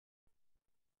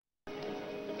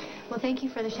Well, thank you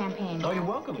for the champagne. Oh, you're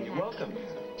welcome. You're welcome.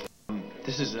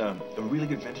 This is a really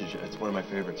good vintage. It's one of my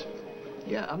favorites.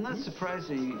 Yeah, I'm not surprised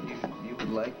that you would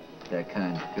like that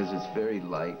kind, because it's very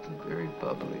light and very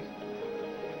bubbly.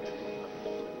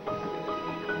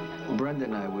 Well, Brenda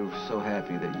and I, we were so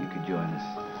happy that you could join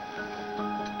us.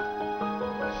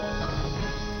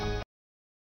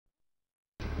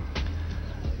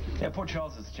 Yeah, poor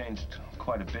Charles has changed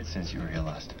quite a bit since you were here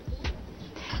last.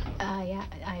 Yeah,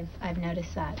 I've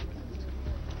noticed that.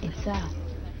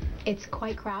 It's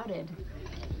quite crowded.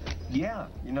 Yeah,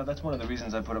 you know, that's one of the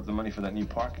reasons I put up the money for that new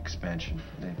park expansion.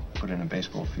 They put in a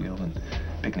baseball field and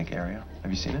picnic area. Have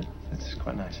you seen it? It's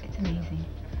quite nice. It's amazing.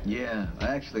 Yeah,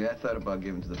 actually, I thought about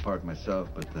giving to the park myself,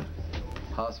 but the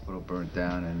hospital burnt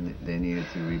down and they needed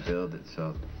to rebuild it,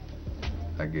 so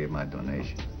I gave my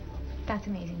donation. That's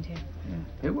amazing, too.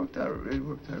 Yeah, it worked out really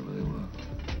well.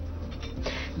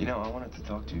 You know, I wanted to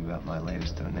talk to you about my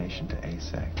latest donation to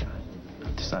ASAC.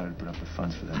 I decided to put up the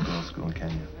funds for that girls' school in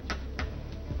Kenya.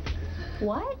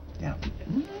 What? Yeah.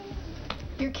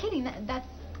 You're kidding.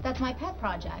 That's my pet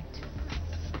project.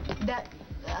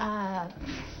 Well,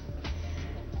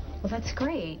 that's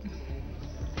great.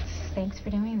 Thanks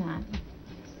for doing that.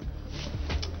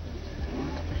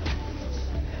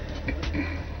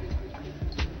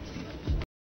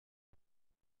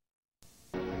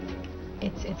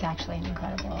 It's actually an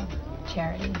incredible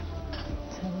charity.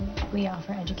 So we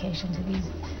offer education to these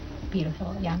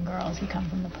beautiful young girls who come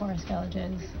from the poorest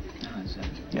villages.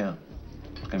 Yeah,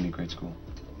 it's gonna be a great school.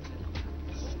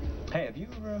 Hey, have you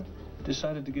ever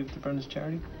decided to give it to Brenda's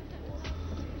charity?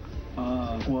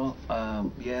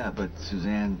 Yeah, but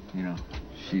Suzanne, you know,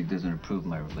 she doesn't approve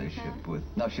my relationship with...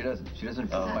 No, she doesn't. She doesn't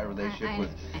approve my relationship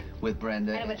with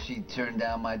Brenda, and she turned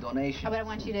down my donation. But I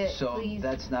want you to please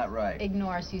that's not right.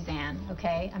 Ignore Suzanne,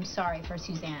 okay? I'm sorry for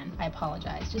Suzanne. I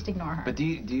apologize. Just ignore her. But do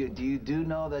you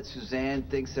know that Suzanne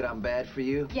thinks that I'm bad for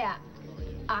you? Yeah.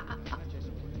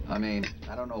 I mean,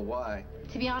 I don't know why.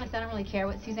 To be honest, I don't really care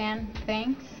what Suzanne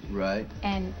thinks. Right.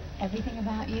 And everything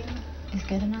about you is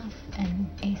good enough, and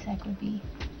ASEC would be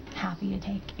happy to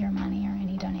take your money or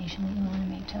any donation that you want to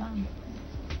make to them.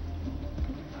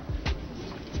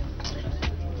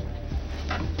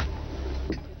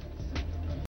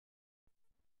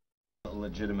 A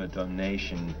legitimate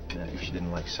donation if she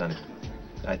didn't like Sonny.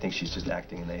 I think she's just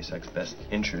acting in ASEC's best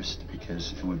interest,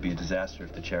 because it would be a disaster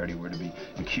if the charity were to be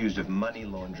accused of money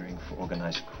laundering for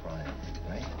organized crime,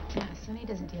 right? Yeah, Sonny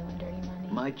doesn't deal in dirty money.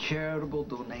 My charitable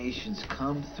donations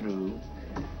come through,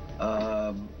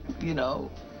 you know,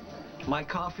 my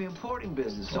coffee importing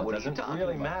business. So what are you talking about? It doesn't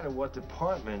really matter what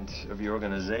department of your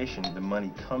organization the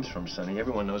money comes from, Sonny.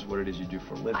 Everyone knows what it is you do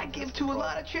for a living. I give to a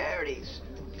lot of charities.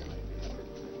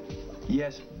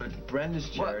 Yes, but Brenda's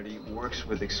charity works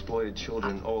with exploited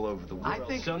children all over the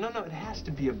world. So, no, it has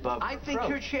to be above I think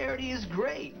your charity is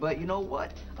great, but you know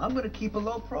what? I'm going to keep a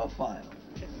low profile.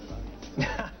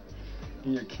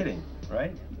 You're kidding,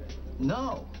 right?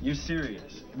 No. You're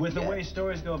serious. With the way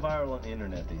stories go viral on the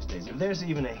internet these days, if there's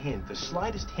even a hint, the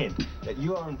slightest hint, that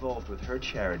you are involved with her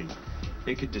charity,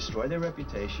 it could destroy their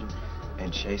reputation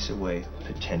and chase away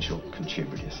potential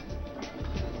contributors.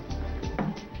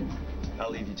 I'll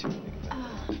leave you to it.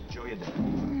 Enjoy your day.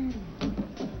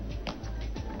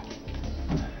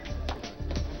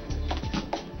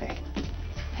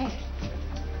 Hey.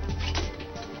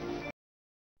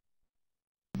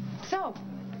 So,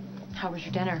 how was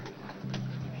your dinner?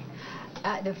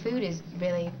 The food is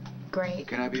really great.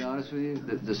 Can I be honest with you?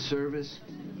 The service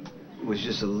was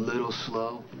just a little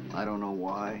slow. I don't know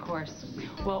why. Of course.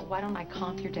 Well, why don't I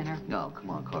comp your dinner? No,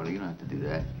 come on, Carter. You don't have to do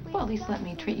that. Well, at least let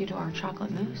me treat you to our chocolate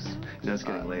mousse. You know, it's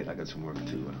getting late. I got some work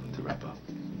to wrap up.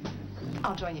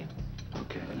 I'll join you.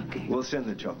 Okay. We'll send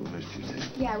the chocolate mousse Tuesday.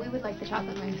 Yeah, we would like the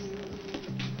chocolate mousse.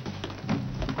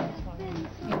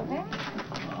 You okay?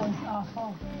 That was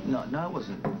awful. No, it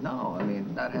wasn't. No, I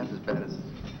mean, not half as bad as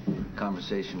the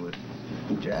conversation with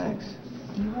Jax.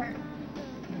 You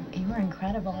were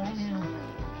incredible right now.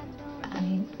 I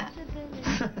mean,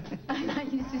 I'm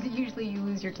not used to usually you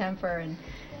lose your temper, and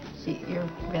you're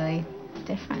really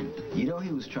different. You know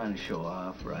he was trying to show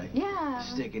off, right? Yeah.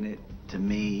 Sticking it to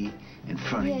me in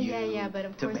front of you. Yeah, but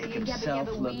of course, to make himself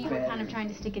but look we better. were kind of trying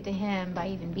to stick it to him by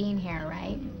even being here,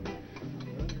 right?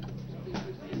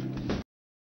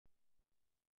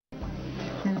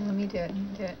 No, let me do it.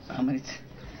 How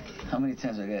many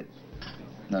times I got...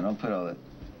 No, don't put all that...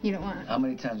 You don't want... How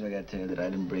many times I got to tell you that I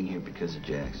didn't bring here because of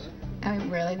Jax? I mean,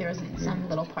 really? There wasn't some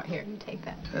little part... Here, you take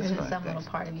that. That's there fine, was some little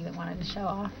part of you that wanted to show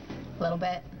off a little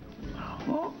bit.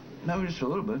 Well, maybe just a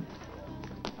little bit.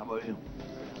 How about you?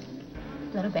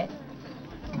 A little bit.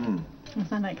 Hmm.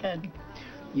 It's not that good.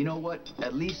 You know what?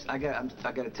 At least I got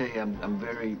to tell you, I'm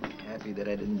very happy that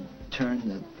I didn't turn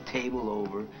the table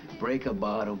over, break a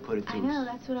bottle, put it to. I know.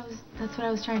 That's what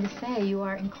I was trying to say. You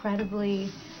are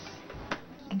incredibly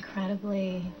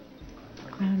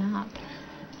grown up.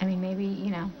 I mean, maybe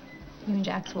you and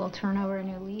Jax will turn over a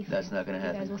new leaf. That's not going to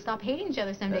happen. You guys will stop hating each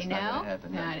other someday. That's not going to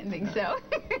happen. No, I didn't think so.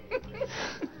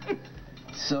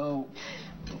 So,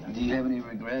 do you have any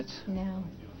regrets? No.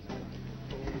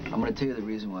 I'm going to tell you the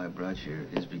reason why I brought you here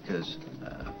is because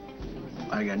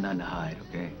I got nothing to hide,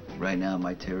 okay? Right now,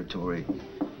 my territory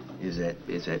is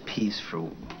at peace for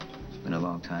been a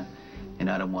long time, and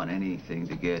I don't want anything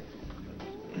to get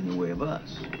in the way of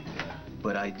us.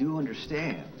 But I do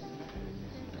understand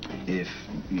if,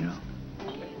 you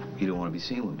don't want to be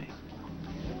seen with me.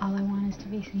 All I want is to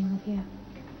be seen with you.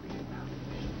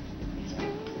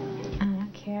 I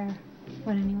don't care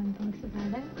what anyone thinks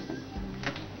about it.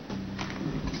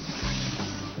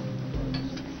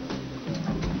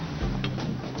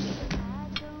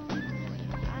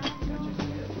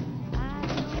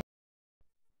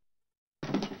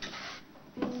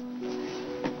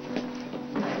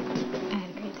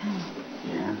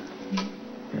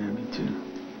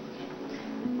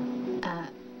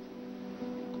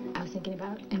 Thinking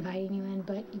about inviting you in,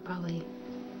 but you probably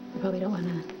don't want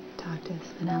to talk to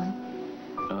Spinelli.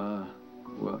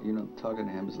 Well, talking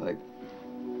to him is like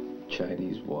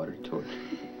Chinese water torture.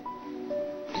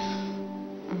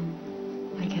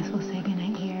 I guess we'll say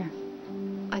goodnight here,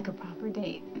 like a proper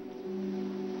date.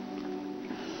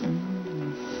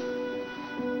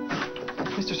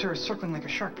 Mr. Sir is circling like a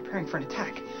shark, preparing for an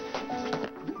attack.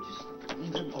 Will you just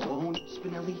leave him alone,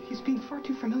 Spinelli? He's being far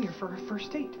too familiar for a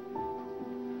first date.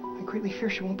 I greatly fear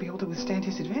she won't be able to withstand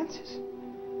his advances.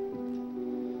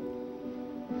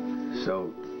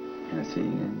 So, can I see you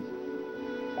again?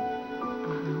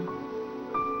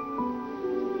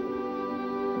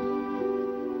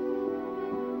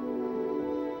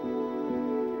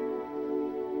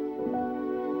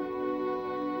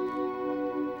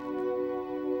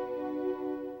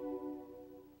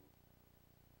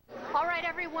 All right,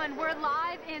 everyone, we're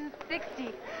live in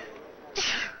 60.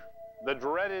 The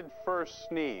dreaded first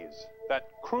sneeze, that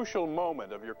crucial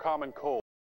moment of your common cold.